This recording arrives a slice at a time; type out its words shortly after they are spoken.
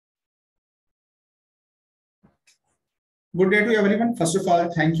Good day to everyone. First of all,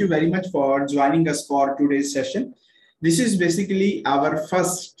 thank you very much for joining us for today's session. This is basically our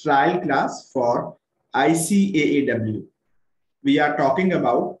first trial class for ICAEW. We are talking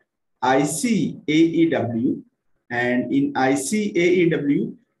about ICAEW, and in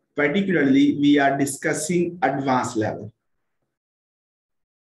ICAEW, particularly, we are discussing advanced level.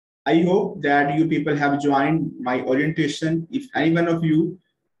 I hope that you people have joined my orientation. If any one of you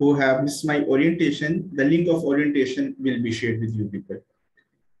who have missed my orientation, the link of orientation will be shared with you people.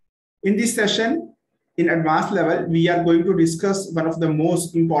 In this session, in advanced level, we are going to discuss one of the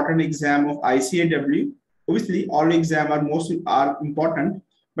most important exam of ICAEW. Obviously, all exams are important,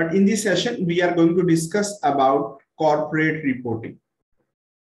 but in this session, we are going to discuss about corporate reporting.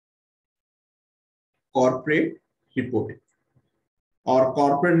 Corporate reporting, or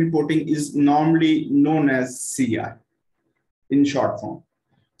corporate reporting, is normally known as CR in short form.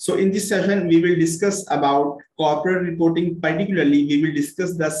 So in this session, we will discuss about corporate reporting. Particularly, we will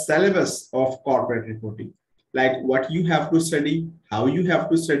discuss the syllabus of corporate reporting, like what you have to study, how you have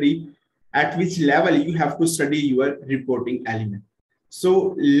to study, at which level you have to study your reporting element.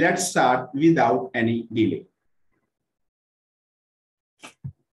 So let's start without any delay.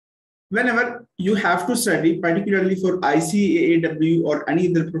 Whenever you have to study, particularly for ICAEW or any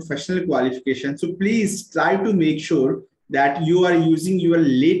other professional qualification, so please try to make sure that you are using your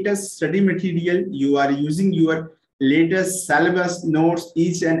latest study material, you are using your latest syllabus notes,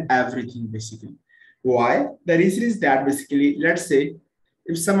 each and everything basically. Why? The reason is that basically, let's say,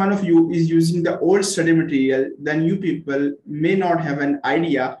 if someone of you is using the old study material, then you people may not have an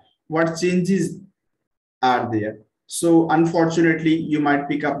idea what changes are there. So unfortunately, you might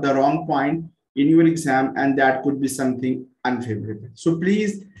pick up the wrong point in your exam, and that could be something unfavorable. So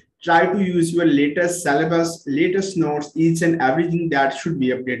please try to use your latest syllabus, latest notes, each and everything that should be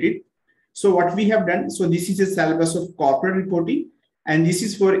updated. So what we have done, so this is a syllabus of corporate reporting, and this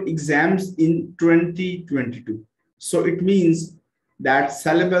is for exams in 2022. So it means that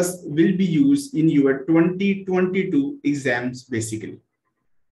syllabus will be used in your 2022 exams basically.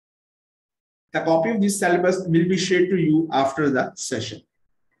 The copy of this syllabus will be shared to you after the session.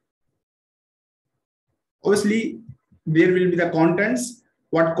 Obviously, there will be the contents.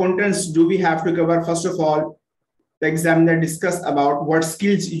 What contents do we have to cover? First of all, the examiner discuss about what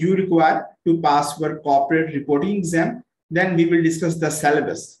skills you require to pass your corporate reporting exam. Then we will discuss the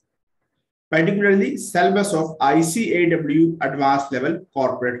syllabus, particularly syllabus of ICAEW advanced level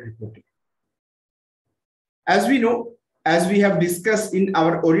corporate reporting. As we know, as we have discussed in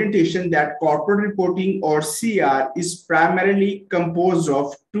our orientation, that corporate reporting or CR is primarily composed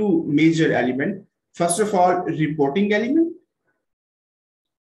of two major elements. First of all, reporting element,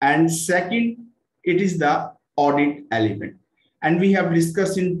 and second, it is the audit element. And we have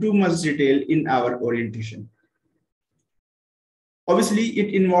discussed in too much detail in our orientation. Obviously,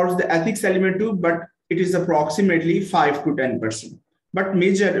 it involves the ethics element too, but it is approximately 5 to 10%. But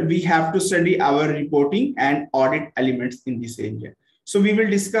major, we have to study our reporting and audit elements in this area. So we will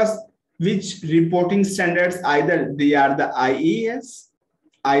discuss which reporting standards, either they are the IAS,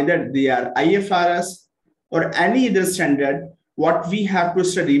 either they are IFRS, or any other standard, what we have to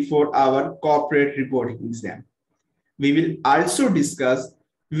study for our corporate reporting exam. We will also discuss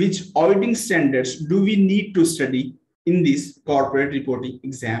which auditing standards do we need to study in this corporate reporting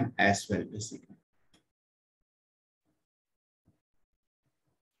exam as well, basically.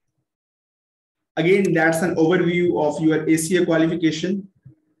 Again, that's an overview of your ACA qualification.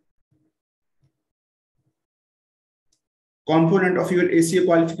 Component of your ACA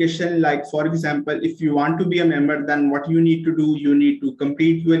qualification, like for example, if you want to be a member, then what you need to do, you need to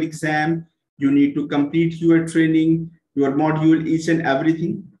complete your exam, you need to complete your training, your module, each and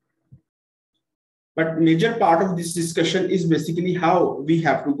everything. But major part of this discussion is basically how we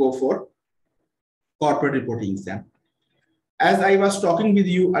have to go for corporate reporting exam. As I was talking with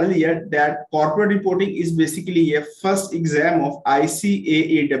you earlier, that corporate reporting is basically a first exam of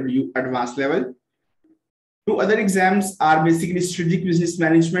ICAEW advanced level. Two other exams are basically strategic business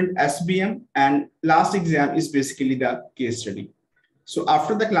management, SBM, and last exam is basically the case study. So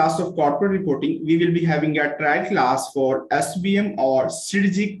after the class of corporate reporting, we will be having a trial class for SBM or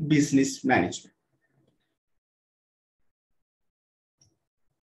strategic business management.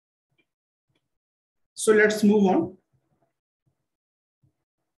 So let's move on.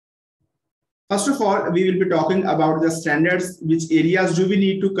 First of all, we will be talking about the standards, which areas do we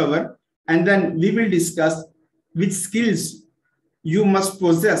need to cover, and then we will discuss which skills you must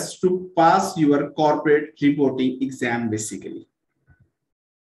possess to pass your corporate reporting exam basically.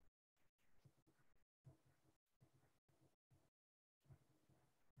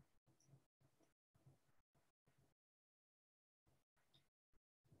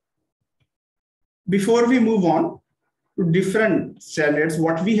 Before we move on to different standards,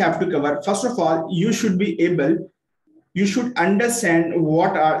 what we have to cover, first of all, you should understand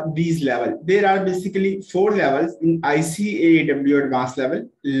what are these levels. There are basically 4 levels in ICAEW advanced level: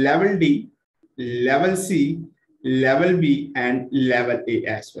 level D, level C, level B, and level A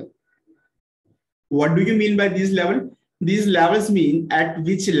as well. What do you mean by these levels? These levels mean at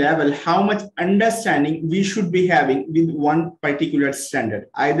which level, how much understanding we should be having with one particular standard.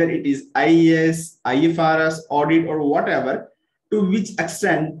 Either it is IAS, IFRS, audit, or whatever. To which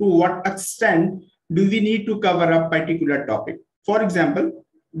extent, to what extent do we need to cover a particular topic? For example,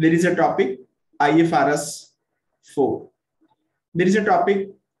 there is a topic IFRS 4. There is a topic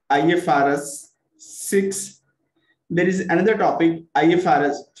IFRS 6. There is another topic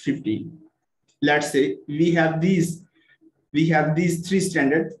IFRS 15. Let's say we have these 3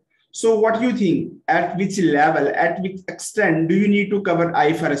 standards. So what do you think, at which level, at which extent do you need to cover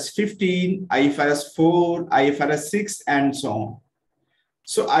IFRS 15, IFRS 4, IFRS 6, and so on?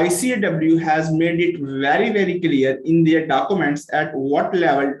 So ICAEW has made it very, very clear in their documents at what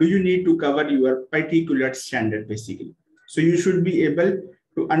level do you need to cover your particular standard basically. So you should be able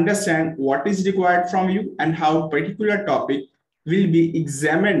to understand what is required from you and how particular topic will be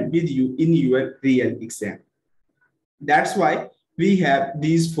examined with you in your real exam. That's why we have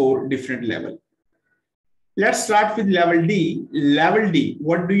these 4 different levels. Let's start with level D. Level D,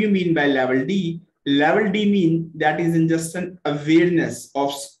 what do you mean by level D? Level D means that is just an awareness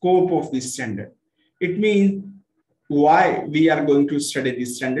of scope of this standard. It means why we are going to study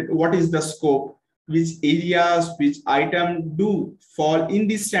this standard, what is the scope, which areas, which items do fall in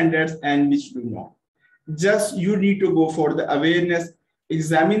these standards and which do not. Just you need to go for the awareness.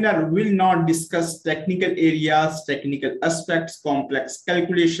 Examiner will not discuss technical areas, technical aspects, complex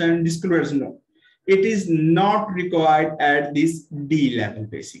calculation, disclosure. No, it is not required at this D level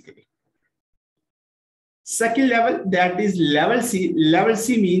basically. Second level, that is level C. Level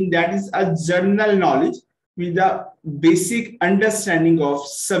C means that is a general knowledge with a basic understanding of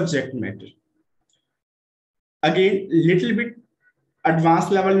subject matter. Again, little bit advanced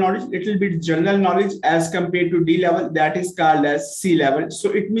level knowledge, little bit general knowledge as compared to D level, that is called as C level.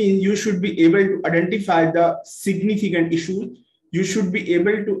 So it means you should be able to identify the significant issues. You should be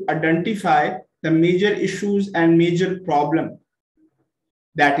able to identify the major issues and major problem.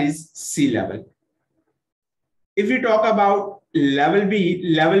 That is C level. If we talk about level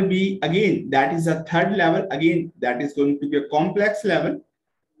B again, that is a third level. Again, that is going to be a complex level.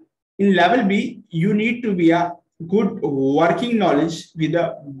 In level B, you need to be a good working knowledge with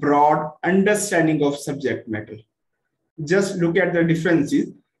a broad understanding of subject matter. Just look at the differences.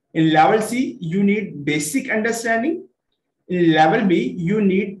 In level C, you need basic understanding. In level B, you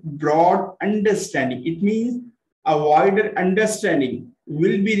need broad understanding. It means a wider understanding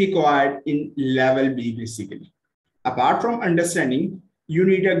will be required in level B basically. Apart from understanding, you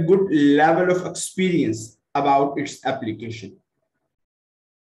need a good level of experience about its application.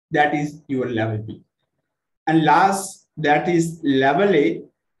 That is your level B. And last, that is level A.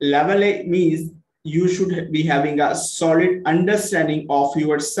 Level A means you should be having a solid understanding of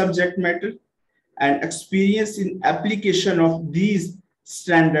your subject matter and experience in application of these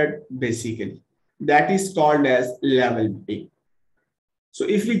standards basically. That is called as level A. So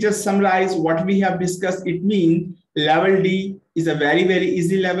if we just summarize what we have discussed, it means level D is a very, very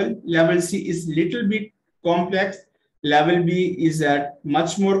easy level. Level C is little bit complex. Level B is a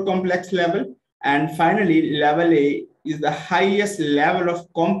much more complex level. And finally, level A is the highest level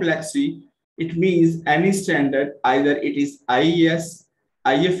of complexity. It means any standard, either it is IAS,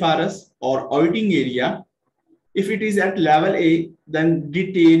 IFRS, or auditing area. If it is at level A, then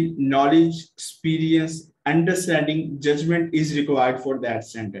detailed knowledge, experience, understanding, judgment is required for that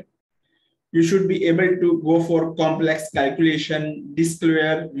standard. You should be able to go for complex calculation,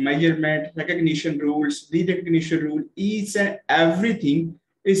 disclosure, measurement, recognition rules, re-recognition rule. Each and everything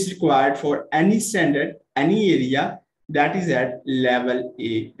is required for any standard, any area that is at level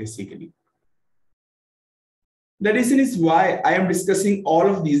A basically. The reason is why I am discussing all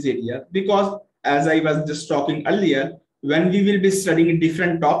of these areas, because as I was just talking earlier, when we will be studying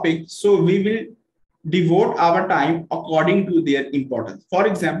different topics, so we will devote our time according to their importance. For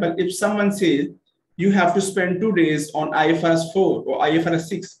example, if someone says you have to spend 2 days on IFRS 4 or IFRS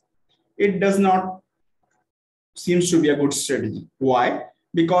 6, it does not seems to be a good strategy. Why?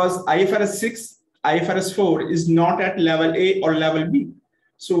 Because IFRS 6, IFRS 4 is not at level A or level B.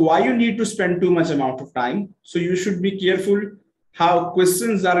 So why you need to spend too much amount of time? So you should be careful how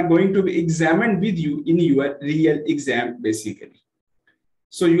questions are going to be examined with you in your real exam basically.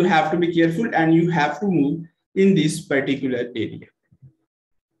 So you have to be careful and you have to move in this particular area.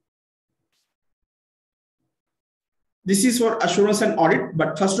 This is for assurance and audit,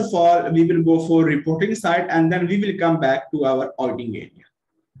 but first of all, we will go for reporting side and then we will come back to our auditing area.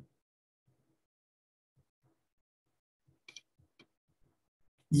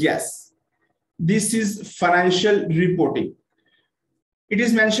 Yes, this is financial reporting. It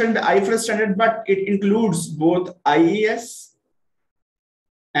is mentioned the IFRS standard, but it includes both IAS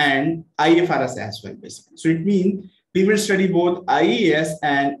and IFRS as well, basically. So it means we will study both IAS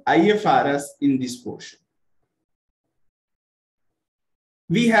and IFRS in this portion.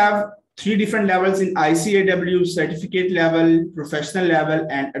 We have 3 different levels in ICAEW: certificate level, professional level,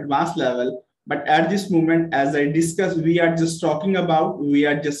 and advanced level. But at this moment, as I discussed, we are just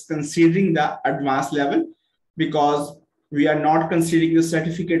considering the advanced level because we are not considering the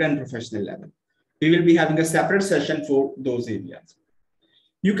certificate and professional level. We will be having a separate session for those areas.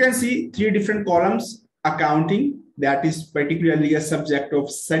 You can see 3 different columns: accounting, that is particularly a subject of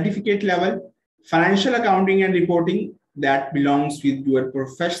certificate level; financial accounting and reporting, that belongs with your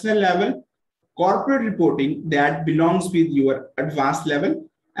professional level; corporate reporting, that belongs with your advanced level,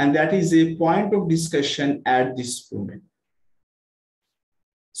 and that is a point of discussion at this moment.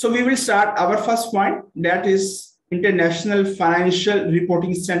 So we will start our first point, that is International Financial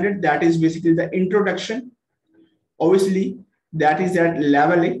Reporting Standard. That is basically the introduction. Obviously, that is at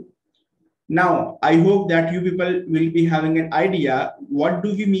level A. Now, I hope that you people will be having an idea what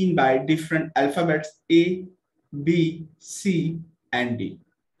do we mean by different alphabets A, B, C, and D.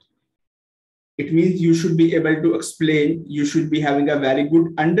 It means you should be able to explain, you should be having a very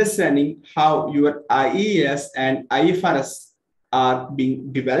good understanding how your IAS and IFRS are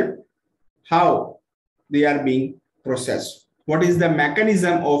being developed, how they are being processed. What is the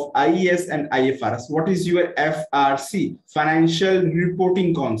mechanism of IAS and IFRS? What is your FRC, financial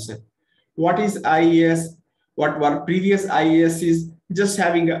reporting concept? What is IAS? What were previous IAS is? Just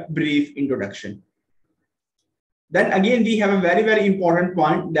having a brief introduction. Then again, we have a very, very important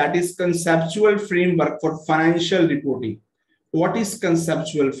point, that is conceptual framework for financial reporting. What is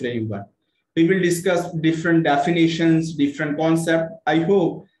conceptual framework? We will discuss different definitions, different concepts. I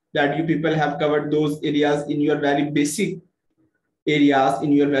hope that you people have covered those areas in your very basic areas,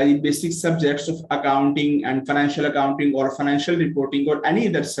 in your very basic subjects of accounting and financial accounting or financial reporting or any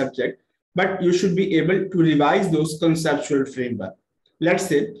other subject, but you should be able to revise those conceptual framework. Let's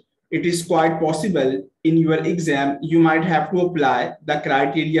say it is quite possible in your exam, you might have to apply the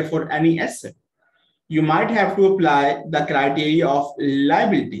criteria for any asset. You might have to apply the criteria of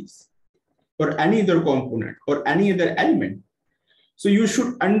liabilities or any other component or any other element. So you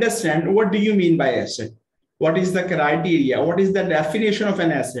should understand what do you mean by asset? What is the criteria? What is the definition of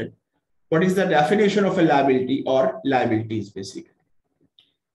an asset? What is the definition of a liability or liabilities basically?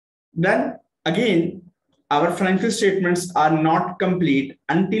 Then again, our financial statements are not complete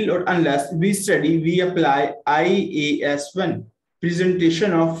until or unless we apply IAS 1,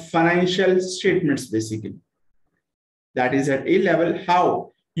 presentation of financial statements basically. That is at A level,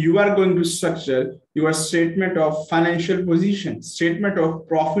 how you are going to structure your statement of financial position, statement of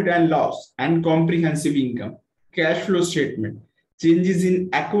profit and loss and comprehensive income, cash flow statement, changes in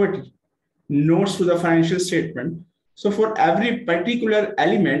equity, notes to the financial statement. So for every particular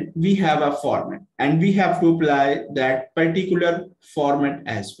element, we have a format and we have to apply that particular format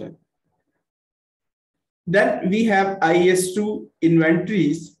as well. Then we have IAS2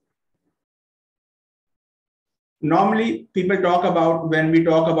 inventories. Normally people talk about, when we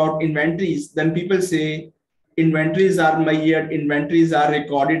talk about inventories, then people say inventories are measured, inventories are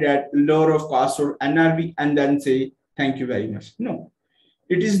recorded at lower of cost or NRV, and then say, thank you very much. No,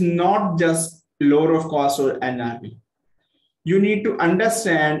 it is not just lower of cost or NRV. You need to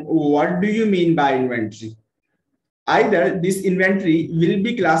understand what do you mean by inventory. Either this inventory will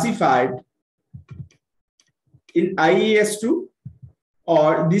be classified in IAS2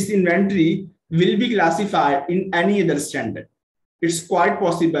 or this inventory will be classified in any other standard. It's quite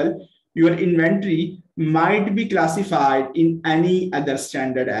possible your inventory might be classified in any other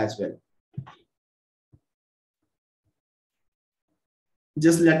standard as well.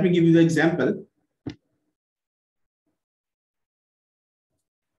 Just let me give you the example.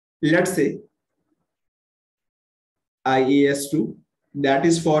 Let's say IAS2, that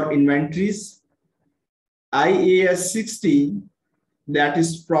is for inventories. IAS 16, that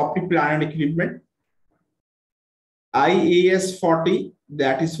is property, plant and equipment. IAS 40,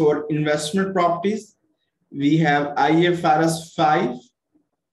 that is for investment properties. We have IFRS 5,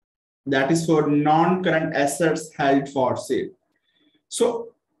 that is for non-current assets held for sale.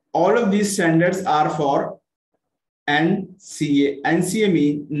 So all of these standards are for NCA. NCA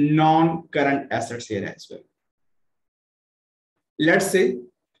means non-current assets here as well. Let's say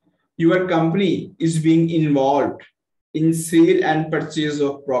your company is being involved in sale and purchase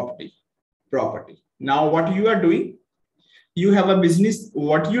of property. Now what you are doing, you have a business.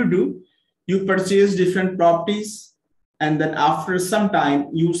 What you do, you purchase different properties, and then after some time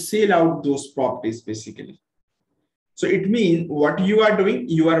you sell out those properties basically. So it means what you are doing,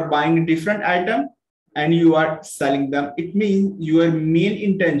 you are buying different item and you are selling them. It means your main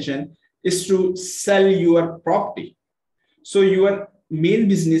intention is to sell your property. So your main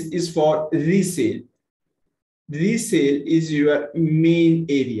business is for resale. Resale is your main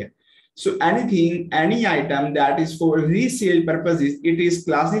area. So anything, any item that is for resale purposes, it is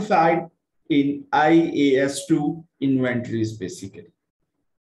classified in IAS2 inventories basically.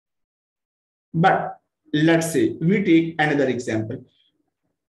 But let's say we take another example.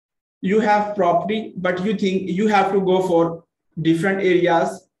 You have property, but you think you have to go for different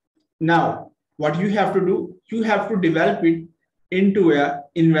areas. Now, what you have to do, you have to develop it into an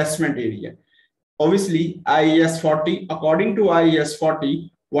investment area. Obviously, IAS 40, according to IAS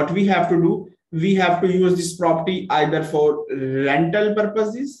 40, what we have to do, we have to use this property either for rental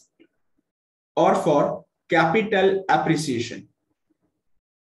purposes or for capital appreciation.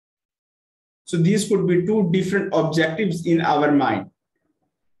 So these could be two different objectives in our mind.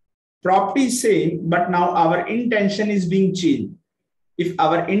 Property is same, but now our intention is being changed. If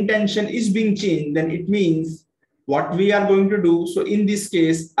our intention is being changed, then it means what we are going to do. So in this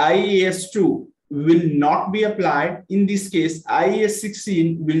case, IAS 2 will not be applied. In this case, IAS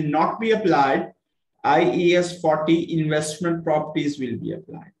 16 will not be applied. IAS 40 investment properties will be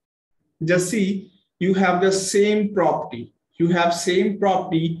applied. Just see, you have the same property. You have same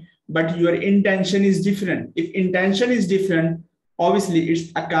property, but your intention is different. If intention is different, obviously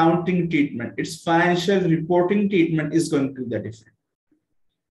its accounting treatment, its financial reporting treatment is going to be different.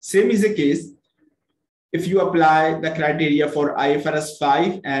 Same is the case if you apply the criteria for IFRS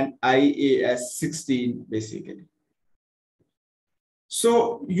 5 and IAS 16 basically.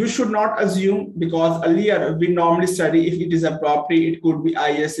 So you should not assume, because earlier we normally study if it is a property, it could be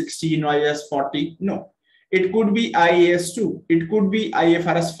IAS 16 or IAS 40. No, it could be IAS 2, it could be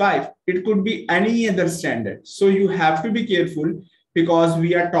IFRS 5, it could be any other standard. So you have to be careful, because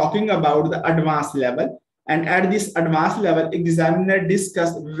we are talking about the advanced level, and at this advanced level, examiner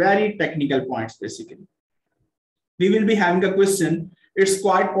discussed very technical points basically. We will be having a question. It's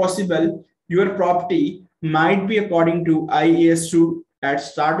quite possible your property might be according to IAS 2 at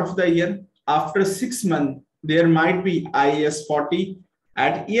start of the year. After 6 months, there might be IAS 40.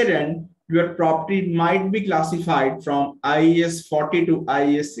 At year end, your property might be classified from IAS 40 to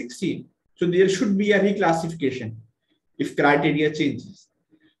IAS 16. So there should be a reclassification if criteria changes.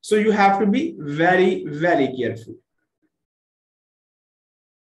 So you have to be very, very careful.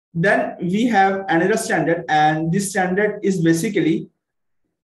 Then we have another standard, and this standard is basically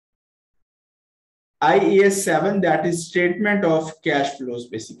IAS 7, that is statement of cash flows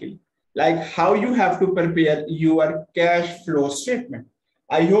basically. Like how you have to prepare your cash flow statement.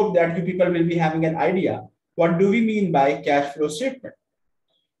 I hope that you people will be having an idea. What do we mean by cash flow statement?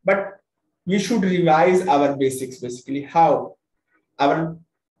 But we should revise our basics basically, how our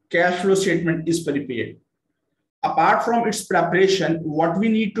cash flow statement is prepared. Apart from its preparation, what we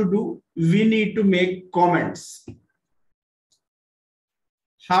need to do, we need to make comments.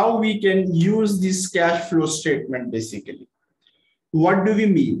 How we can use this cash flow statement basically. What do we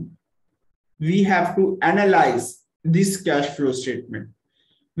mean? We have to analyze this cash flow statement.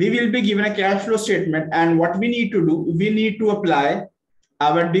 We will be given a cash flow statement, and what we need to do, we need to apply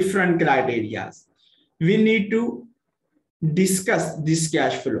our different criteria. We need to discuss this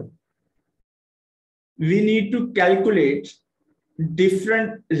cash flow. We need to calculate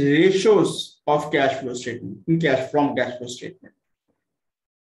different ratios of cash flow statement from cash flow statement.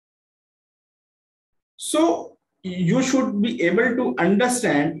 So you should be able to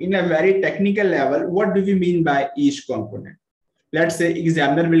understand in a very technical level, what do we mean by each component. Let's say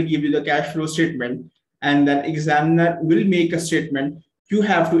examiner will give you the cash flow statement, and then examiner will make a statement. You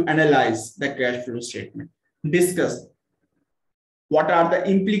have to analyze the cash flow statement, discuss what are the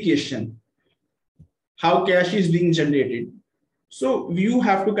implications, how cash is being generated. So you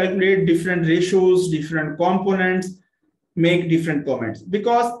have to calculate different ratios, different components, make different comments,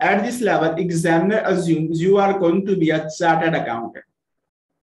 because at this level, examiner assumes you are going to be a chartered accountant.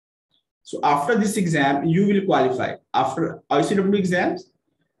 So after this exam, you will qualify. After ICAEW exams,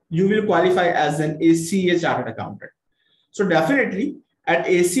 you will qualify as an ACA chartered accountant. So definitely at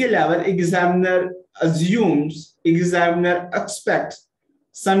ACA level, examiner assumes, examiner expects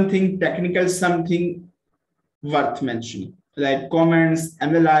something technical, something worth mentioning, like comments,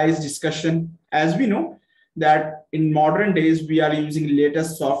 analyze, discussion. As we know, that in modern days, we are using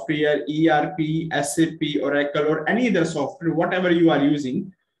latest software, ERP, SAP, Oracle, or any other software, whatever you are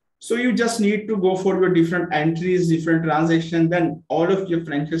using. So you just need to go for your different entries, different transactions, then all of your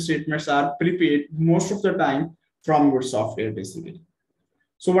financial statements are prepared most of the time from your software basically.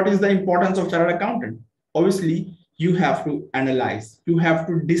 So what is the importance of chartered accountant? Obviously, you have to analyze, you have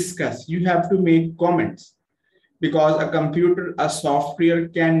to discuss, you have to make comments, because a computer, a software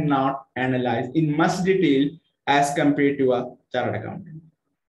cannot analyze in much detail as compared to a chartered accountant.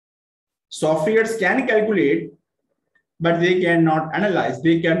 Softwares can calculate, but they cannot analyze,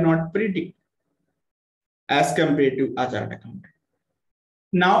 they cannot predict as compared to a chartered accountant.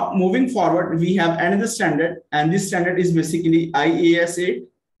 Now, moving forward, we have another standard, and this standard is basically IAS 8,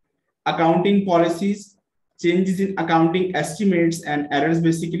 accounting policies, changes in accounting estimates and errors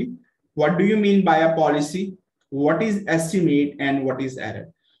basically. What do you mean by a policy? What is estimate and what is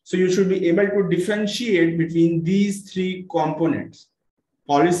error? So you should be able to differentiate between these three components: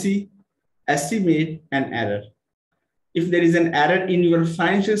 policy, estimate, and error. If there is an error in your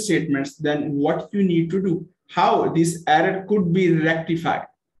financial statements, then what you need to do, how this error could be rectified,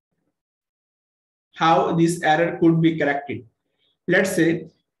 how this error could be corrected. Let's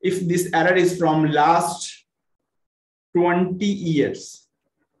say if this error is from last 20 years,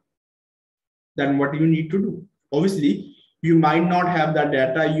 then what you need to do? Obviously, you might not have the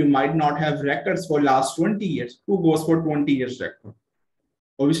data, you might not have records for last 20 years. Who goes for 20 years record?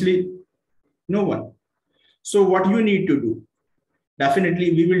 Obviously, no one. So what you need to do?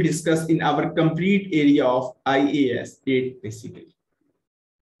 Definitely, we will discuss in our complete area of IAS 8 basically.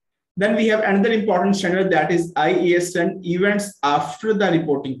 Then we have another important standard, that is IAS 10, events after the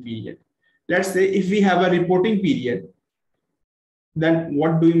reporting period. Let's say if we have a reporting period, then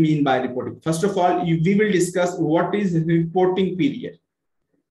what do you mean by reporting? First of all, we will discuss what is reporting period,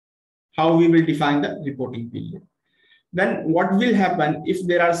 how we will define the reporting period. Then what will happen if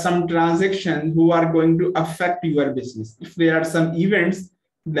there are some transactions who are going to affect your business, if there are some events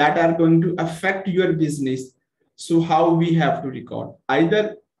that are going to affect your business. So how we have to record?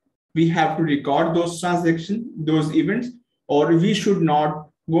 Either we have to record those transactions, those events, or we should not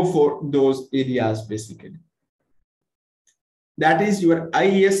go for those areas basically. That is your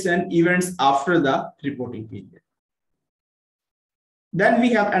IAS 10 events after the reporting period. Then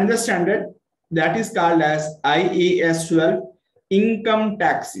we have another standard that is called as IAS 12, income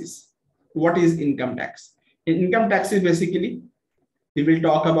taxes. What is income tax? In income taxes, basically, we will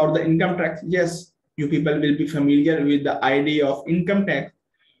talk about the income tax. Yes, you people will be familiar with the idea of income tax,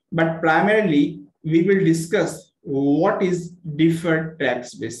 but primarily we will discuss what is deferred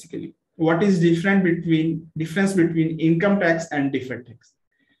tax basically. What is difference between income tax and deferred tax?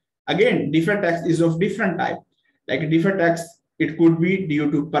 Again, deferred tax is of different type. Like deferred tax, it could be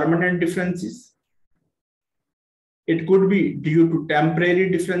due to permanent differences. It could be due to temporary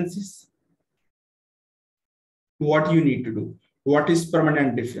differences. What you need to do? What is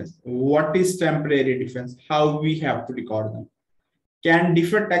permanent difference? What is temporary difference? How we have to record them? Can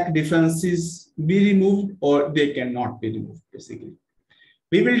deferred tax differences be removed or they cannot be removed basically?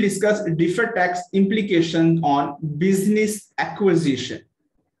 We will discuss deferred tax implications on business acquisition.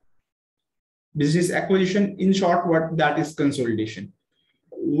 Business acquisition, in short, what that is consolidation.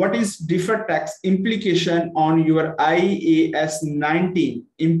 What is deferred tax implication on your IAS 19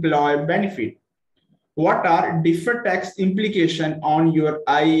 employee benefit? What are deferred tax implication on your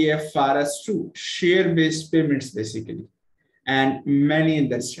IFRS 2 share-based payments basically, and many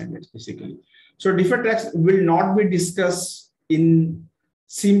other standards basically. So deferred tax will not be discussed in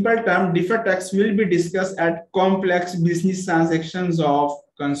simple term. Deferred tax will be discussed at complex business transactions of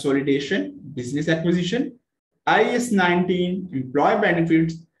consolidation, business acquisition, IAS 19, employee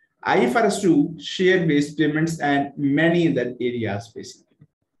benefits, IFRS 2, share-based payments, and many other areas basically.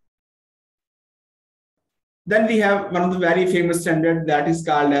 Then we have one of the very famous standard that is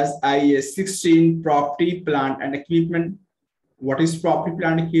called as IAS 16, property, plant, and equipment. What is property,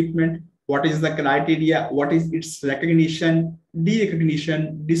 plant, equipment? What is the criteria? What is its recognition,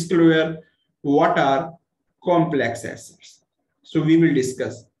 derecognition, disclosure? What are complex assets? So we will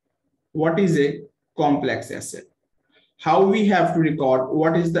discuss what is a complex asset, how we have to record,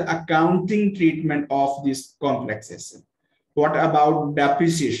 what is the accounting treatment of this complex asset, what about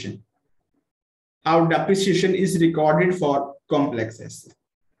depreciation, how depreciation is recorded for complex asset,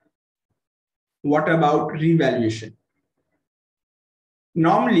 what about revaluation.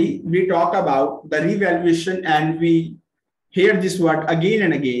 Normally, we talk about the revaluation and we hear this word again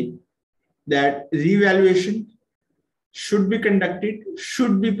and again, that revaluation should be conducted,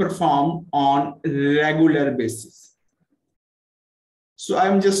 should be performed on regular basis. So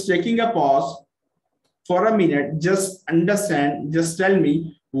I'm just taking a pause for a minute, just understand, just tell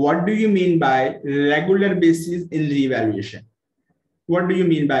me, what do you mean by regular basis in revaluation? What do you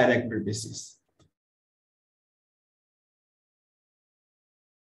mean by regular basis?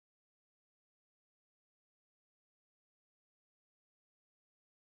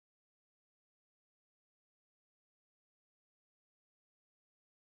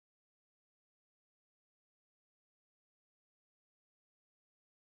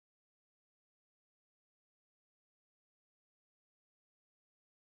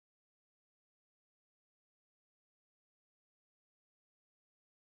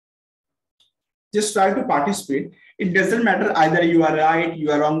 Just try to participate. It doesn't matter either you are right, you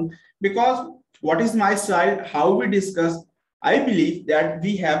are wrong, because what is my style, how we discuss. I believe that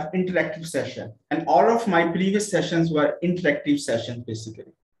we have interactive session, and all of my previous sessions were interactive sessions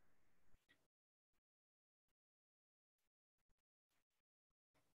basically.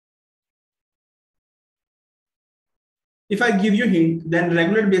 If I give you hint, then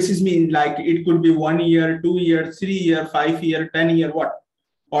regular basis mean like it could be 1 year, 2 year, 3 year, 5 year, 10 year, what?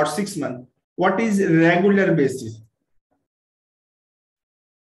 Or 6 months. What is regular basis?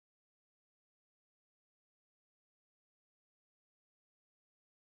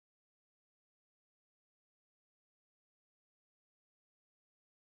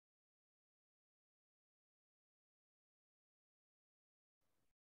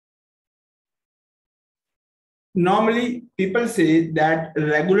 Normally, people say that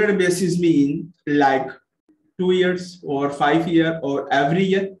regular basis mean like 2 years or 5 year or every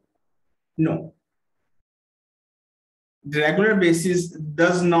year. No, regular basis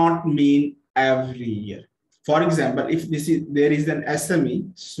does not mean every year. For example, if there is an SME,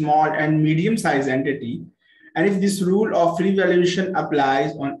 small and medium size entity, and if this rule of revaluation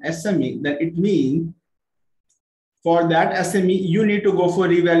applies on SME, then it means for that SME, you need to go for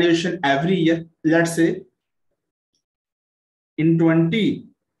revaluation every year. Let's say in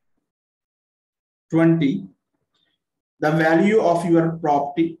 2020, the value of your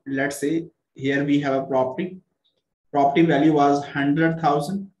property, let's say here we have a property value was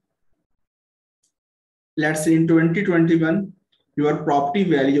 100,000. Let's say in 2021, your property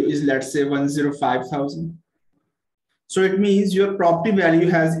value is, let's say, 105,000. So it means your property value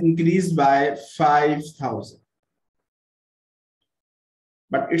has increased by 5,000.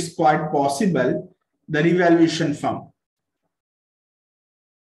 But it's quite possible the revaluation firm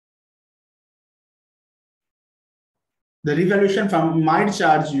might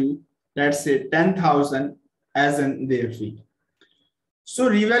charge you, let's say, 10,000 as in their fee. So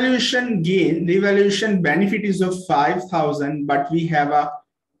revaluation benefit is of 5,000, but we have a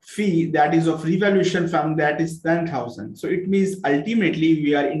fee that is of revaluation firm that is 10,000. So it means ultimately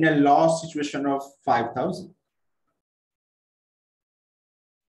we are in a loss situation of 5,000.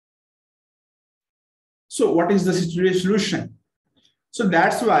 So what is the solution? So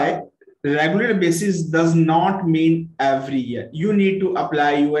that's why regular basis does not mean every year. You need to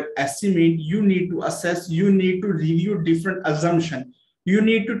apply your estimate. You need to assess. You need to review different assumptions. You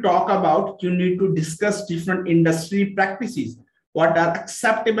need to discuss different industry practices. What are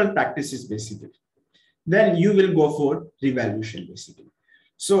acceptable practices basically? Then you will go for revaluation basically.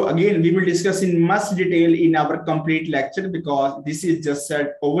 So again, we will discuss in much detail in our complete lecture because this is just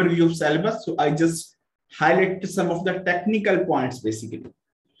an overview of syllabus. So I just highlighted some of the technical points basically.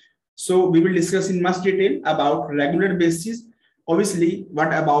 So we will discuss in much detail about regular basis. Obviously,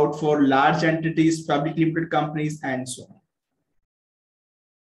 what about for large entities, publicly limited companies, and so on.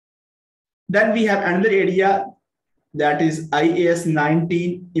 Then we have another area that is IAS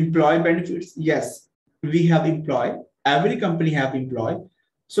 19 employee benefits. Yes, we have employee. Every company have employee.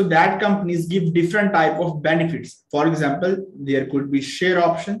 So that companies give different type of benefits. For example, there could be share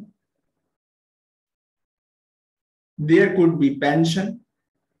option. There could be pension.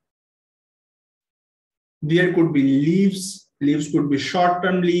 There could be leaves. Leaves could be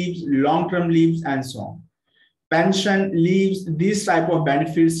short-term leaves, long-term leaves, and so on. Pension, leaves, these type of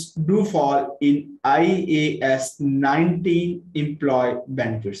benefits do fall in IAS 19 employee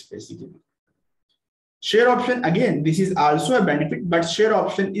benefits basically. Share option, again, this is also a benefit, but share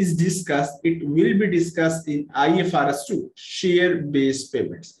option is discussed. It will be discussed in IFRS 2, share-based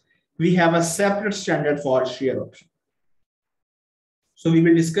payments. We have a separate standard for share option. So we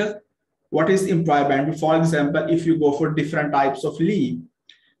will discuss what is employee benefit. For example, if you go for different types of leave,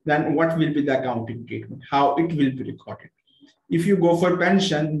 then what will be the accounting treatment, how it will be recorded. If you go for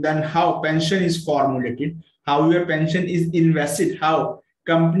pension, then how pension is formulated, how your pension is invested, how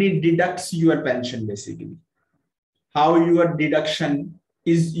company deducts your pension basically, how your deduction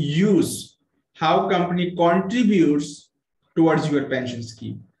is used, how company contributes towards your pension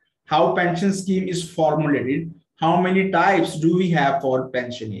scheme, how pension scheme is formulated, how many types do we have for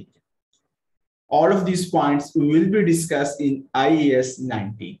pension area. All of these points will be discussed in IAS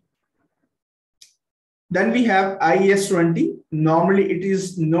 19. Then we have IAS 20. Normally it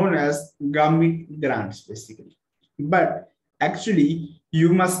is known as government grants basically. But actually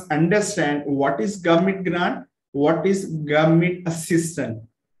you must understand what is government grant, what is government assistance.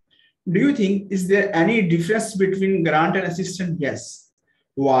 Do you think is there any difference between grant and assistance? Yes.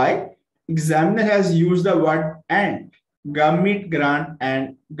 Why? Examiner has used the word and, government grant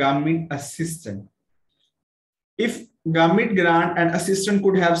and government assistance. If government grant and assistance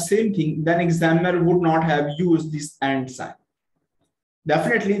could have same thing, then examiner would not have used this and sign.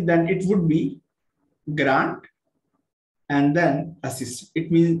 Definitely then it would be grant and then assistance.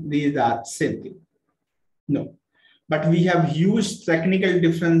 It means these are same thing. No. But we have huge technical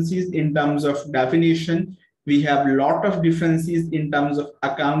differences in terms of definition. We have a lot of differences in terms of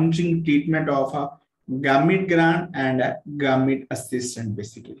accounting treatment of a government grant and a government assistance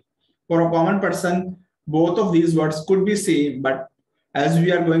basically. For a common person, both of these words could be same, but as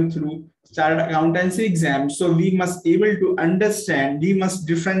we are going through chartered accountancy exam, so we must able to understand, we must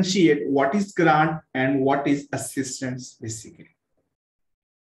differentiate what is grant and what is assistance basically.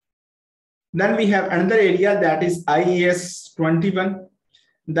 Then we have another area that is IAS 21,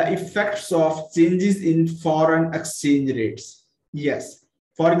 the effects of changes in foreign exchange rates. Yes,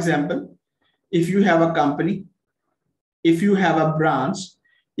 for example, if you have a company, if you have a branch,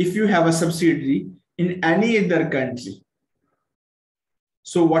 if you have a subsidiary in any other country,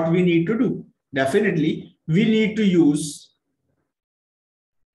 so what we need to do? Definitely, we need to use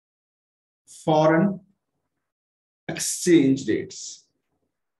foreign exchange rates.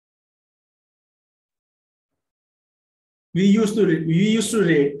 We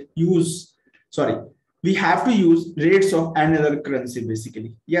have to use rates of another currency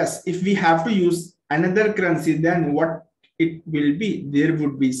basically. Yes, if we have to use another currency, then what it will be? There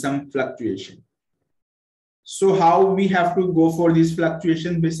would be some fluctuation. So how we have to go for this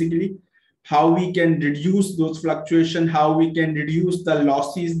fluctuation basically? How we can reduce those fluctuation, how we can reduce the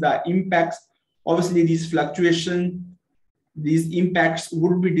losses, the impacts. Obviously, these fluctuation, these impacts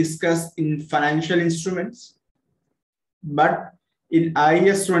would be discussed in financial instruments. But in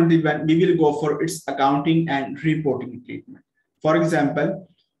IAS 21, we will go for its accounting and reporting treatment. For example,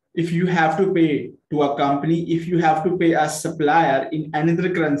 if you have to pay to a company, if you have to pay a supplier in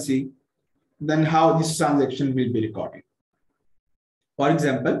another currency, then how this transaction will be recorded. For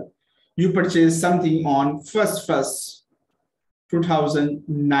example, you purchase something on 1st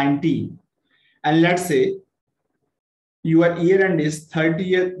 2019, and let's say your year end is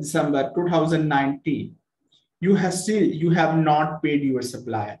 30th December 2019. You have not paid your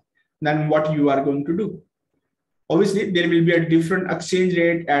supplier. Then what you are going to do? Obviously, there will be a different exchange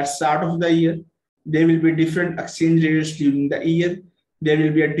rate at start of the year. There will be different exchange rates during the year. There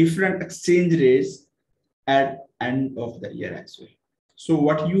will be a different exchange rates at end of the year as well. So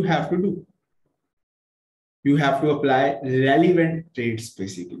what you have to do? You have to apply relevant rates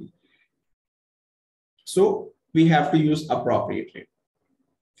basically. So we have to use appropriate rate.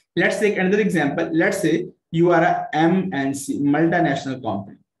 Let's take another example. Let's say you are a MNC, multinational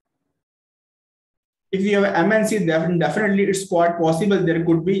company. If you have an MNC, definitely it's quite possible there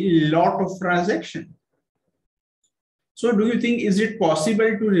could be a lot of transaction. So do you think, is it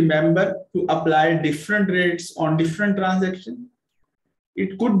possible to remember to apply different rates on different transactions?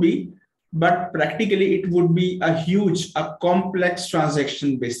 It could be, but practically it would be a huge, a complex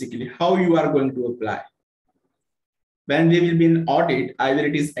transaction basically, how you are going to apply. When there will be an audit, either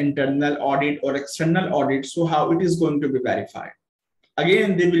it is internal audit or external audit, so how it is going to be verified.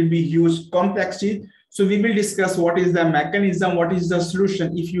 Again, there will be huge complexity. So we will discuss what is the mechanism, what is the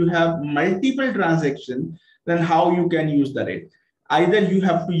solution. If you have multiple transactions, then how you can use the rate. Either you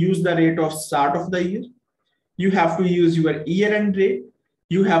have to use the rate of start of the year, you have to use your year-end rate,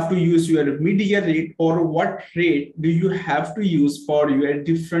 you have to use your mid-year rate, or what rate do you have to use for your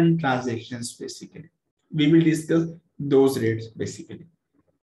different transactions basically. We will discuss those rates basically.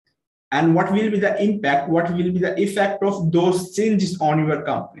 And what will be the impact, what will be the effect of those changes on your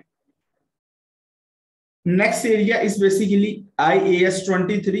company. Next area is basically IAS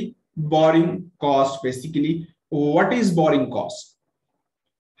 23, borrowing cost basically. What is borrowing cost?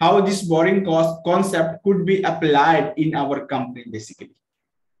 How this borrowing cost concept could be applied in our company basically.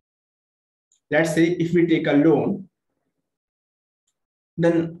 Let's say if we take a loan,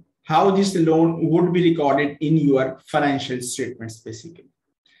 then how this loan would be recorded in your financial statements basically.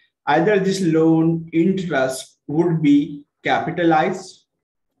 Either this loan interest would be capitalized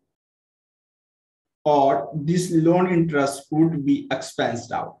or this loan interest would be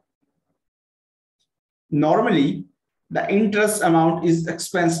expensed out. Normally, the interest amount is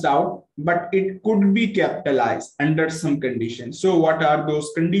expensed out, but it could be capitalized under some conditions. So what are those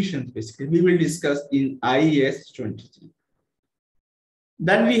conditions? Basically, we will discuss in IAS 23.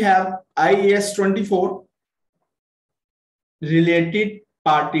 Then we have IAS 24, related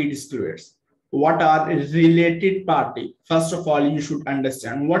party disclosures. What are related party? First of all, you should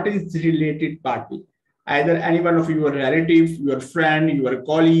understand what is related party. Either any one of your relative, your friend, your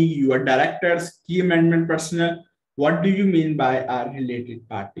colleague, your directors, key management personnel. What do you mean by a related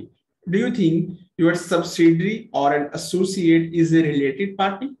party? Do you think your subsidiary or an associate is a related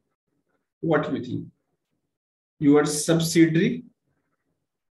party? What do you think? Your subsidiary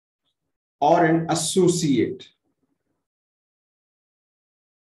or an associate?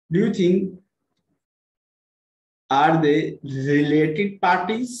 Do you think are they related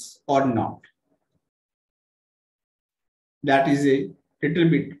parties or not? That is a little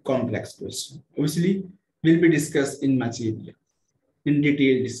bit complex question. Obviously, will be discussed in much area, in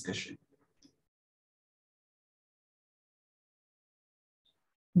detailed discussion.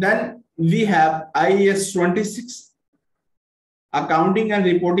 Then we have IAS 26, accounting and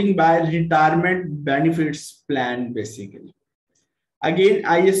reporting by retirement benefits plan, basically. Again,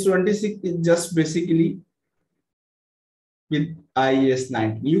 IAS 26 is just basically with IAS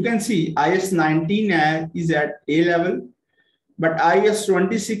 19. You can see IAS 19 is at A level, but IAS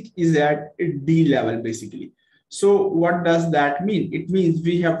 26 is at D level, basically. So what does that mean? It means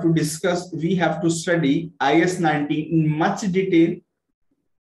we have to discuss, we have to study IAS 19 in much detail,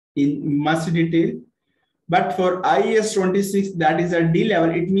 But for IAS 26, that is a D level,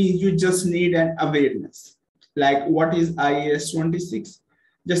 it means you just need an awareness. Like what is IAS 26?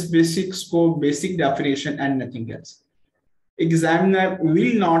 Just basic scope, basic definition, and nothing else. Examiner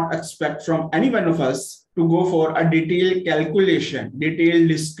will not expect from any one of us to go for a detailed calculation, detailed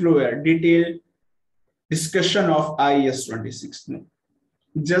disclosure, detailed discussion of IAS 26. No,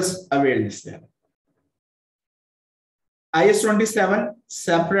 just awareness level. IAS 27,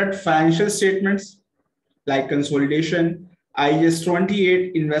 separate financial statements like consolidation. IAS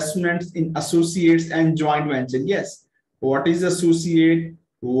 28, investments in associates and joint venture. Yes, what is associate?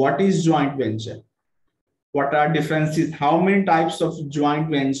 What is joint venture? What are differences? How many types of joint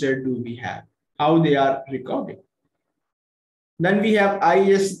venture do we have? How they are recorded? Then we have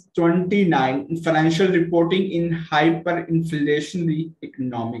IAS 29, financial reporting in hyperinflationary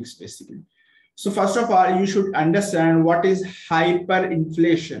economics, basically. So first of all, you should understand what is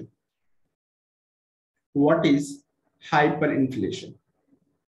hyperinflation. What is hyperinflation?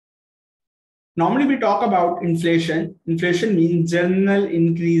 Normally we talk about inflation. Inflation means general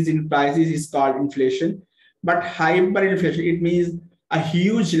increase in prices is called inflation. But hyperinflation, it means a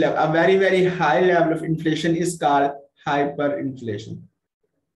huge level, a very, very high level of inflation is called hyperinflation.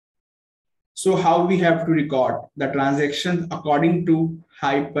 So how we have to record the transactions according to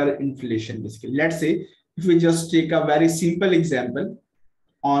hyperinflation, basically. Let's say if we just take a very simple example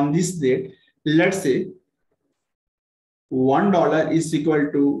on this date, let's say $1 is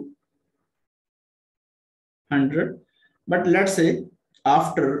equal to 100, but let's say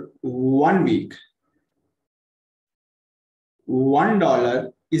after 1 week,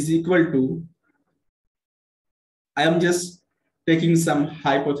 $1 is equal to, I am just taking some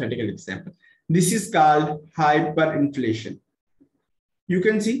hypothetical example. This is called hyperinflation. You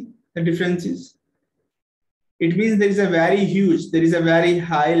can see the differences. It means there is a very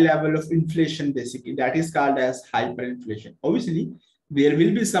high level of inflation, basically. That is called as hyperinflation. Obviously, there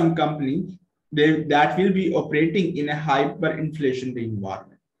will be some company that will be operating in a hyperinflationary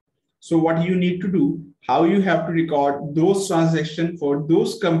environment. So what you need to do, how you have to record those transactions for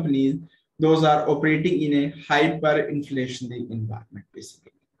those companies, those are operating in a hyperinflationary environment,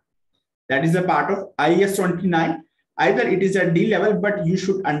 basically. That is a part of IAS 29. Either it is a D level, but you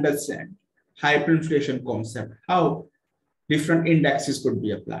should understand hyperinflation concept, how different indexes could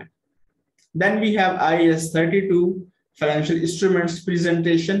be applied. Then we have IAS 32, financial instruments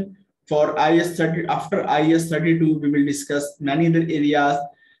presentation. For IAS 30, after IAS 32, we will discuss many other areas,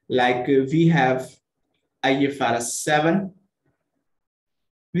 like we have IFRS 7,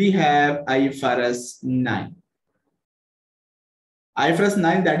 we have IFRS 9. IFRS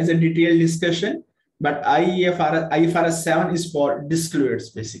 9, that is a detailed discussion, but IFRS 7 is for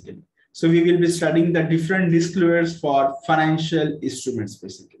disclosures, basically. So we will be studying the different disclosures for financial instruments,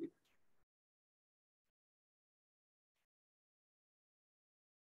 basically.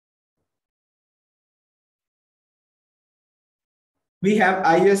 We have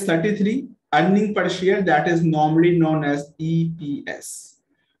IAS 33, earning per share, that is normally known as EPS,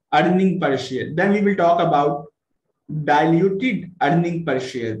 earning per share. Then we will talk about diluted earning per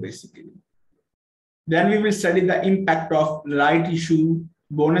share, basically. Then we will study the impact of right issue,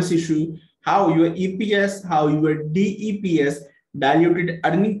 bonus issue, how your EPS, how your DEPS, diluted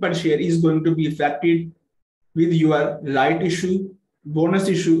earning per share, is going to be affected with your right issue, bonus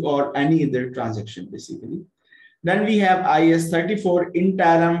issue, or any other transaction basically. Then we have IS 34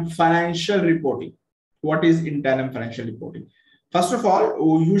 interim financial reporting. What is interim financial reporting? First of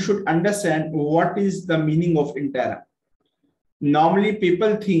all, you should understand what is the meaning of interim. Normally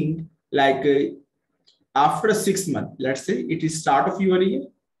people think like after 6 months, let's say it is start of your year,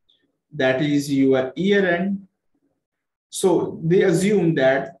 that is your year end. So they assume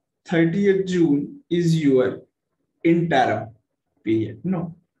that 30th June is your interim period.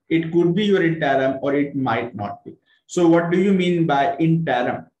 No, it could be your interim or it might not be. So what do you mean by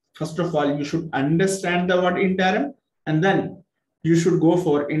interim? First of all, you should understand the word interim, and then you should go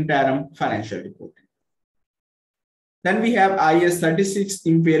for interim financial reporting. Then we have IS 36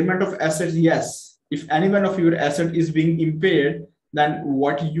 impairment of assets. Yes, if any one of your asset is being impaired, then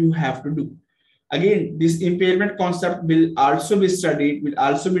what you have to do? Again, this impairment concept will also be studied, will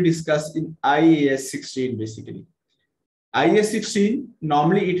also be discussed in IAS 16 basically. IAS 16,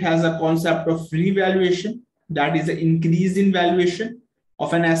 normally it has a concept of revaluation, that is an increase in valuation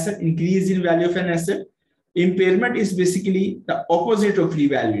of an asset, increase in value of an asset. Impairment is basically the opposite of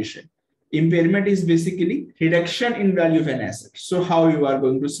revaluation. Impairment is basically reduction in value of an asset. So how you are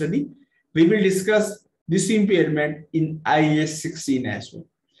going to study? We will discuss this impairment in IAS 16 as well.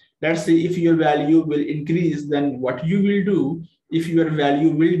 Let's say if your value will increase, then what you will do. If your value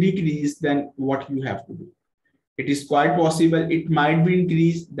will decrease, then what you have to do. It is quite possible it might be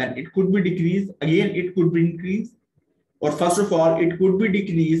increased, then it could be decreased, again it could be increased, or first of all it could be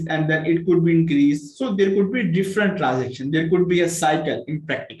decreased and then it could be increased. So there could be different transactions, there could be a cycle in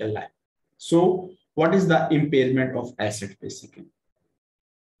practical life. So what is the impairment of asset basically?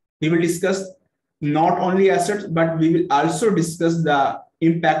 We will discuss not only assets, but we will also discuss the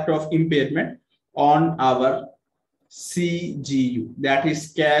impact of impairment on our CGU, that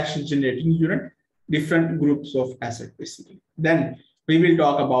is cash generating unit, different groups of asset basically. Then we will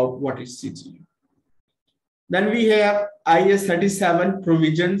talk about what is CGU. Then we have IS 37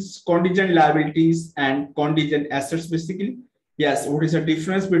 provisions, contingent liabilities and contingent assets basically. Yes, what is the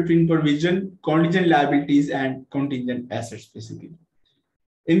difference between provision, contingent liabilities and contingent assets basically?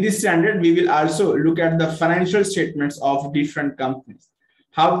 In this standard, we will also look at the financial statements of different companies,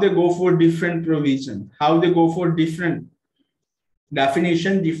 how they go for different provisions, how they go for different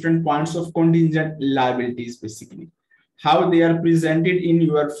definition, different points of contingent liabilities basically, how they are presented in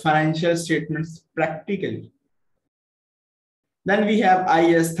your financial statements practically. Then we have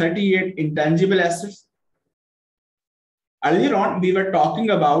IS 38 intangible assets. Earlier on, we were talking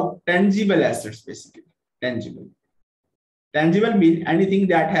about tangible assets basically. Tangible means anything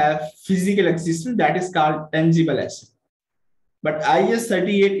that have physical existence, that is called tangible asset. But IS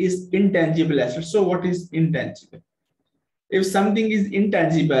 38 is intangible asset. So what is intangible? If something is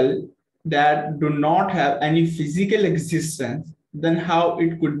intangible that do not have any physical existence, then how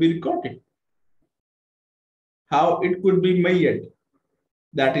it could be recorded? How it could be measured?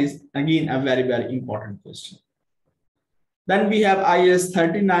 That is again a very, very important question. Then we have IS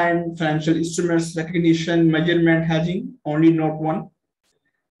 39 financial instruments recognition, measurement, hedging, only note 1.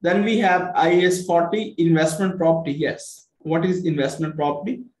 Then we have IS 40 investment property. Yes, what is investment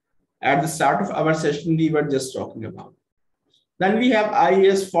property? At the start of our session, we were just talking about. Then we have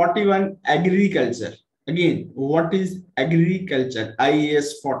IAS 41 agriculture. Again, what is agriculture?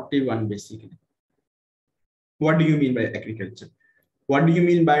 IAS 41 basically. What do you mean by agriculture? What do you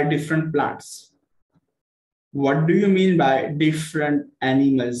mean by different plants? What do you mean by different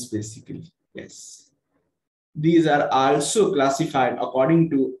animals basically? Yes. These are also classified according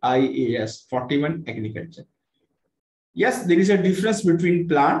to IAS 41 agriculture. Yes, there is a difference between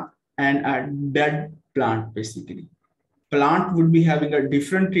plant and a dead plant basically. Plant would be having a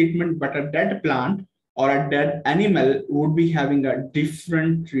different treatment, but a dead plant or a dead animal would be having a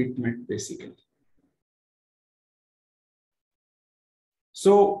different treatment basically.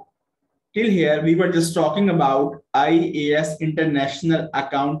 So till here, we were just talking about IAS International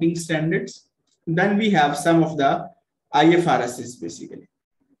Accounting Standards. Then we have some of the IFRSs basically.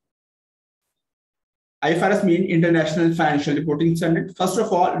 IFRS means International Financial Reporting Standard. First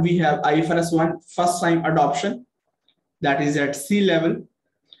of all, we have IFRS 1, first time adoption, that is at C level.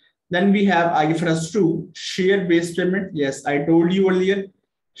 Then we have IFRS 2, share-based payment. Yes, I told you earlier,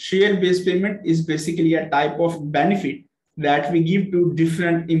 share-based payment is basically a type of benefit that we give to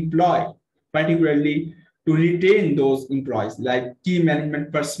different employees, particularly to retain those employees, like key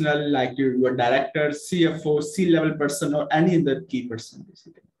management personnel, like your director, CFO, C-level person, or any other key person,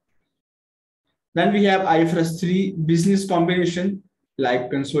 basically. Then we have IFRS 3 business combination like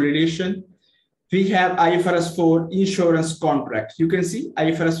consolidation. We have IFRS 4 insurance contract. You can see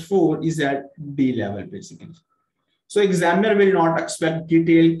IFRS 4 is at D level basically. So examiner will not expect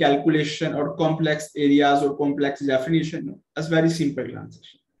detailed calculation or complex areas or complex definition. No, that's very simple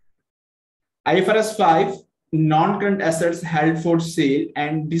transaction. IFRS 5 non-current assets held for sale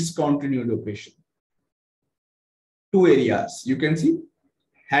and discontinued operation. Two areas you can see,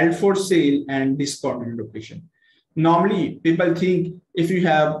 held for sale and discontinued operation. Normally, people think if you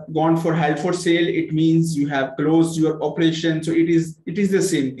have gone for held for sale, it means you have closed your operation. So it is the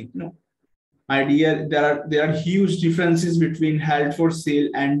same thing. No, my dear, there are huge differences between held for sale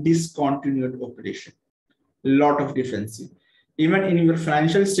and discontinued operation. Lot of differences. Even in your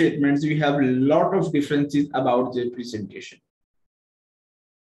financial statements, you have a lot of differences about their presentation.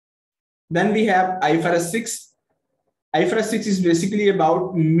 Then we have IFRS 6. IFRS 6 is basically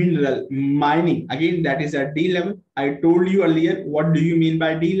about mineral mining. Again, that is at D level. I told you earlier, what do you mean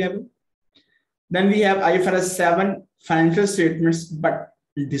by D level? Then we have IFRS 7 financial statements, but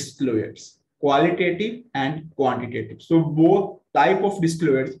disclosures, qualitative and quantitative. So both type of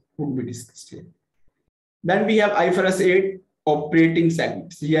disclosures would be discussed here. Then we have IFRS 8 operating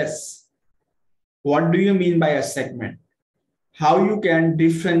segments. Yes. What do you mean by a segment? How you can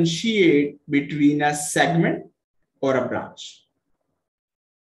differentiate between a segment or a branch.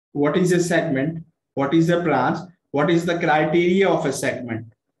 What is a segment? What is a branch? What is the criteria of a segment?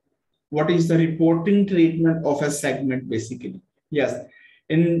 What is the reporting treatment of a segment basically? Yes,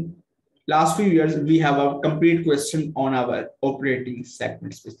 in last few years, we have a complete question on our operating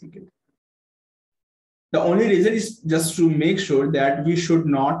segments basically. The only reason is just to make sure that we should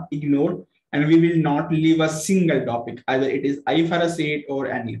not ignore and we will not leave a single topic, either it is IFRS 8 or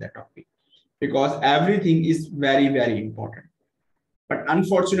any other topic, because everything is very, very important. But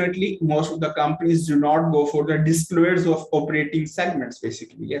unfortunately, most of the companies do not go for the disclosures of operating segments,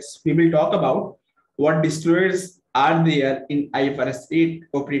 basically. Yes, we will talk about what disclosures are there in IFRS 8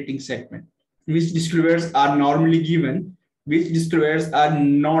 operating segment, which disclosures are normally given, which disclosures are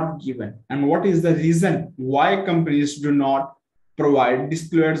not given, and what is the reason why companies do not provide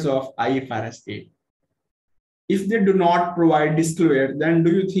disclosures of IFRS 8. If they do not provide disclosure, then do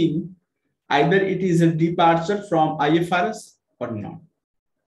you think either it is a departure from IFRS or not?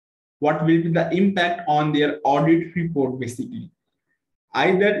 What will be the impact on their audit report basically?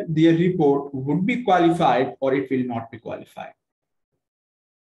 Either their report would be qualified or it will not be qualified.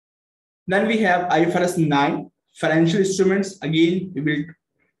 Then we have IFRS 9 financial instruments. Again, we will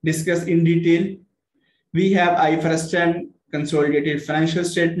discuss in detail. We have IFRS 10 consolidated financial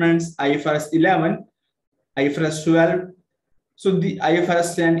statements, IFRS 11, IFRS 12. So the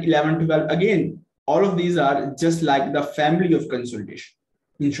IFRS 10, 11, 12, again, all of these are just like the family of consolidation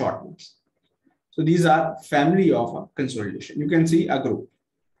in short words. So these are family of consolidation. You can see a group.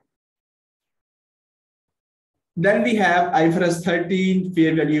 Then we have IFRS 13,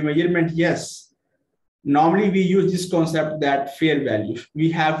 fair value measurement. Yes, normally we use this concept that fair value.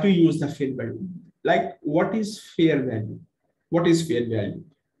 We have to use the fair value. Like what is fair value? What is fair value?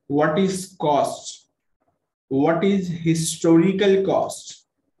 What is cost? What is historical cost?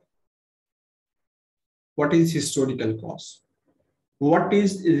 What is historical cost? What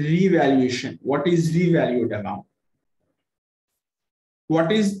is revaluation? What is revalued amount?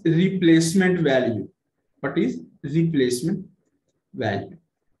 What is replacement value? What is replacement value?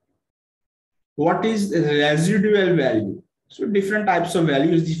 What is residual value? So different types of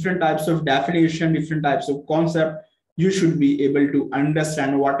values, different types of definition, different types of concept. You should be able to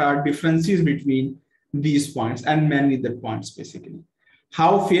understand what are differences between these points and many other points basically.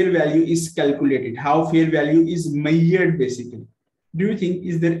 How fair value is calculated, how fair value is measured basically. Do you think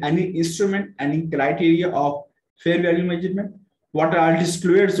is there any instrument, any criteria of fair value measurement? What are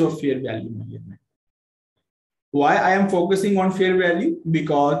disclosures of fair value measurement? Why I am focusing on fair value?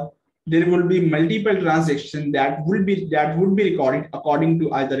 Because there will be multiple transactions that would be recorded according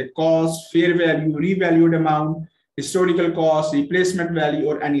to either a cost, fair value, revalued amount, historical cost, replacement value,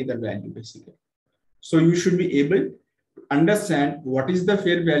 or any other value basically. So you should be able to understand what is the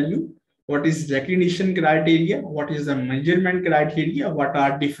fair value, what is recognition criteria, what is the measurement criteria, what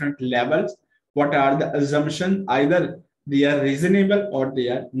are different levels, what are the assumptions, either they are reasonable or they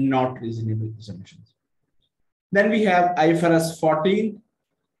are not reasonable assumptions. Then we have IFRS 14,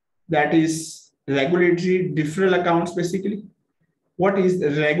 that is regulatory deferral accounts basically. What is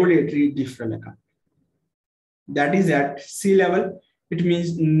regulatory deferral account? That is at C level. It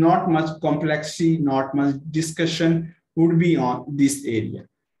means not much complexity, not much discussion would be on this area.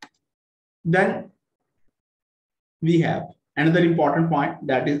 Then we have another important point,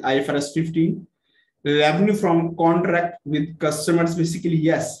 that is IFRS 15. Revenue from contract with customers, basically,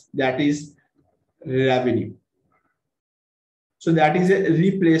 yes, that is revenue. So that is a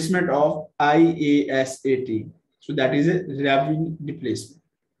replacement of IAS18. So that is a revenue replacement.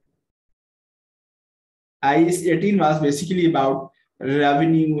 IAS18 was basically about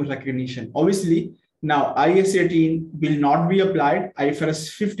revenue recognition. Obviously, now IAS18 will not be applied. IFRS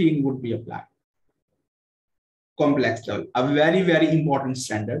 15 would be applied. Complex level, a very, very important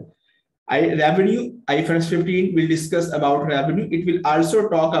standard. Revenue, IFRS 15 will discuss about revenue. It will also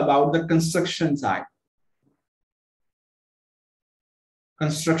talk about the construction side,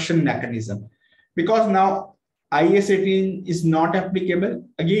 construction mechanism. Because now IAS 18 is not applicable.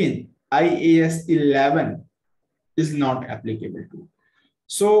 Again, IAS 11 is not applicable to.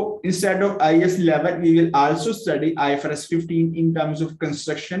 So instead of IAS 11, we will also study IFRS 15 in terms of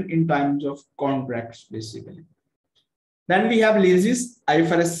construction, in terms of contracts, basically. Then we have leases,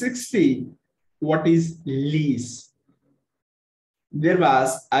 IFRS 16. What is lease? There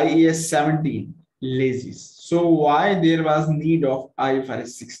was IAS 17, leases. So why there was need of IFRS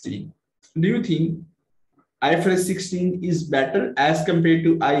 16? Do you think IFRS 16 is better as compared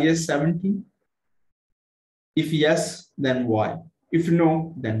to IAS 17? If yes, then why? If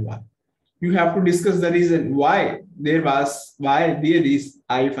no, then why? You have to discuss the reason why there is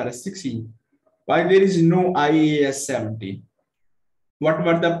IFRS 16, why there is no IAS 17. What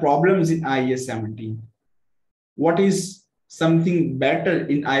were the problems in IAS 17? What is something better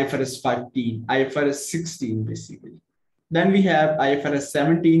in IFRS 15, IFRS 16, basically? Then we have IFRS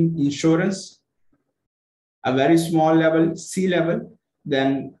 17, insurance, a very small level, C level.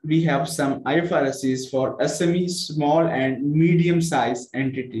 Then we have some IFRSs for SME, small and medium-sized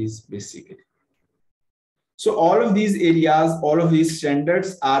entities, basically. So all of these areas, all of these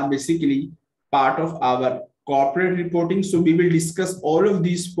standards are basically part of our corporate reporting. So we will discuss all of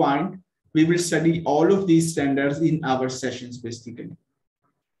these points. We will study all of these standards in our sessions, basically.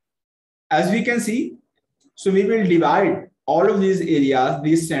 As we can see, so we will divide all of these areas,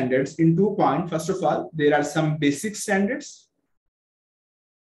 these standards, in 2 points. First of all, there are some basic standards.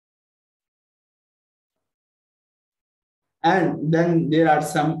 And then there are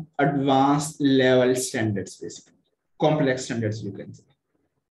some advanced level standards, basically. Complex standards, you can say.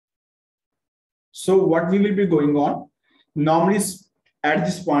 So what we will be going on, normally at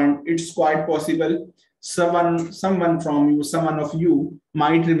this point, it's quite possible someone of you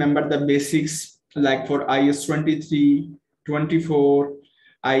might remember the basics, like for IAS 23, 24,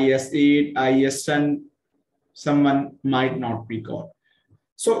 IAS 8, IAS 10, someone might not recall.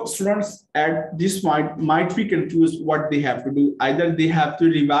 So students at this point might be confused what they have to do. Either they have to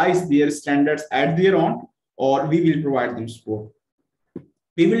revise their standards at their own, or we will provide them support.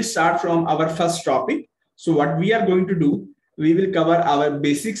 We will start from our first topic. So what we are going to do, we will cover our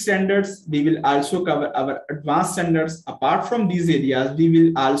basic standards. We will also cover our advanced standards. Apart from these areas, we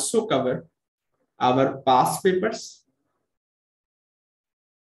will also cover our past papers.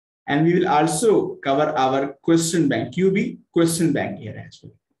 And we will also cover our question bank, QB question bank here as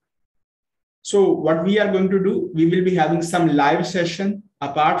well. So what we are going to do, we will be having some live session.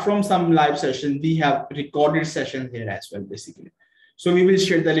 Apart from some live session, we have recorded sessions here as well, basically. So we will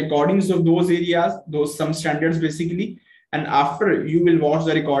share the recordings of those areas, some standards, basically. And after you will watch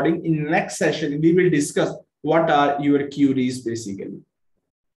the recording, in the next session, we will discuss what are your queries, basically.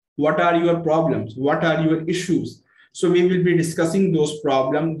 What are your problems? What are your issues? So we will be discussing those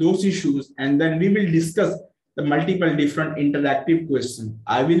problems, those issues, and then we will discuss the multiple different interactive questions.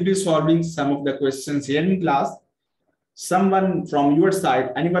 I will be solving some of the questions here in class. Someone from your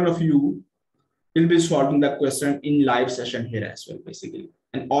side, any one of you, will be solving the question in live session here as well, basically.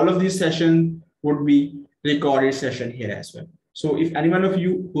 And all of these sessions would be recorded session here as well. So if any one of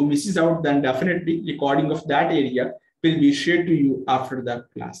you who misses out, then definitely recording of that area will be shared to you after the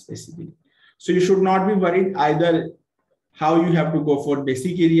class, basically. So you should not be worried either how you have to go for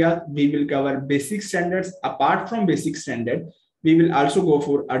basic area. We will cover basic standards. Apart from basic standard, we will also go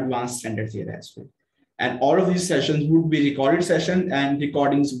for advanced standards here as well. And all of these sessions would be recorded sessions, and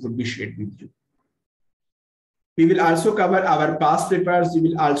recordings would be shared with you. We will also cover our past papers. We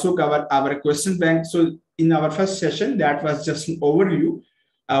will also cover our question bank. So in our first session, that was just an overview.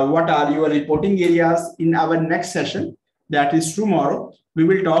 What are your reporting areas? In our next session, that is tomorrow, we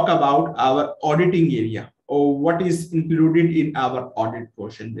will talk about our auditing area, or what is included in our audit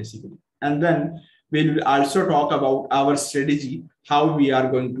portion, basically. And then we will also talk about our strategy, how we are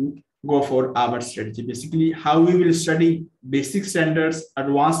going to go for our strategy, basically how we will study basic standards,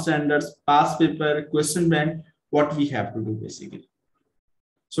 advanced standards, past paper, question bank, what we have to do, basically.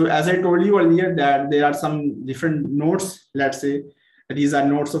 So as I told you earlier, that there are some different notes. Let's say these are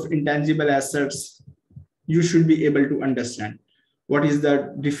notes of intangible assets, you should be able to understand. What is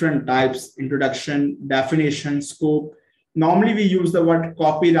the different types, introduction, definition, scope. Normally we use the word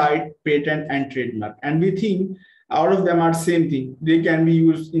copyright, patent, and trademark, and we think all of them are same thing. They can be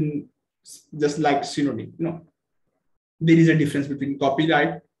used in just like synonym. No, there is a difference between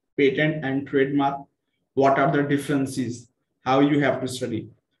copyright, patent, and trademark. What are the differences? How you have to study.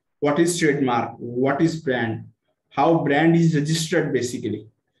 What is trademark? What is brand? How brand is registered basically.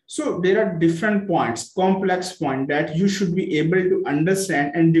 So there are different points, complex points that you should be able to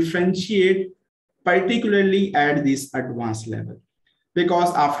understand and differentiate, particularly at this advanced level.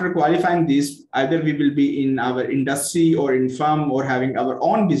 Because after qualifying this, either we will be in our industry or in firm or having our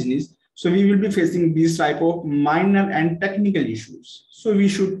own business. So we will be facing these type of minor and technical issues. So we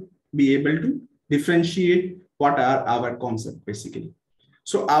should be able to differentiate what are our concepts basically.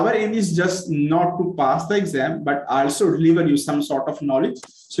 So our aim is just not to pass the exam, but also deliver you some sort of knowledge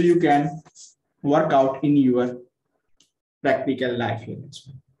so you can work out in your practical life here as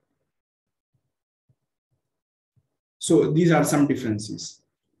well. So these are some differences.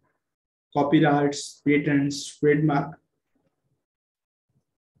 Copyrights, patents, trademark.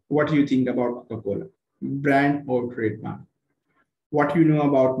 What do you think about Coca-Cola? Brand or trademark? What you know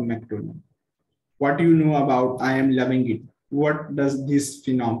about McDonald's? What do you know about I am loving it? What does this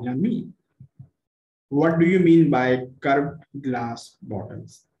phenomenon mean? What do you mean by curved glass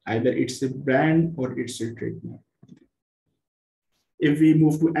bottles? Either it's a brand or it's a trademark. If we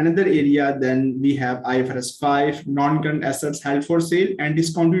move to another area, then we have IFRS 5, non-current assets held for sale and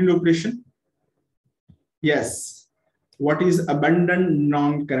discontinued operation. Yes. What is abandoned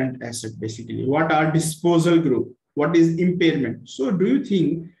non-current asset basically? What are disposal group? What is impairment? So do you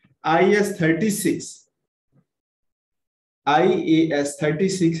think IAS 36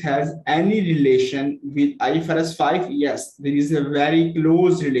 has any relation with IFRS 5? Yes, there is a very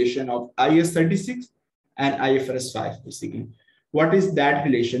close relation of IAS 36 and IFRS 5 basically. What is that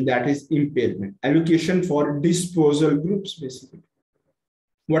relation? That is impairment. Allocation for disposal groups basically.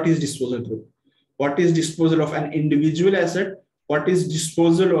 What is disposal group? What is disposal of an individual asset? What is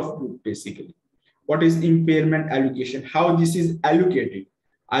disposal of group basically? What is impairment allocation? How this is allocated?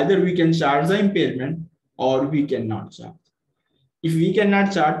 Either we can charge the impairment or we cannot charge. If we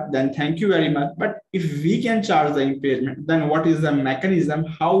cannot charge, then thank you very much. But if we can charge the impairment, then what is the mechanism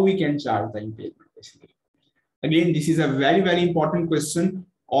how we can charge the impairment basically? Again, this is a very, very important question.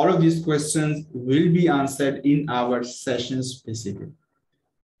 All of these questions will be answered in our sessions basically.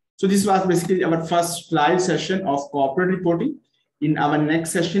 So this was basically our first live session of corporate reporting. In our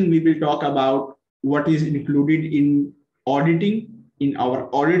next session, we will talk about what is included in auditing, in our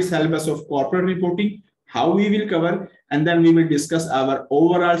audit syllabus of corporate reporting, how we will cover, and then we will discuss our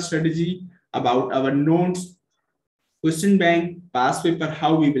overall strategy about our notes, question bank, past paper,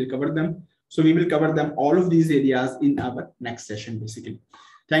 how we will cover them. So we will cover them all of these areas in our next session basically.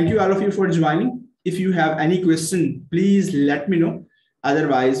 Thank you all of you for joining. If you have any question, please let me know.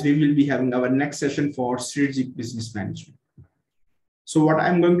 Otherwise, we will be having our next session for strategic business management. So what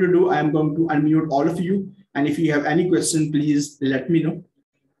I'm going to do, I'm going to unmute all of you. And if you have any question, please let me know.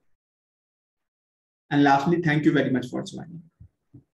 And lastly, thank you very much for joining.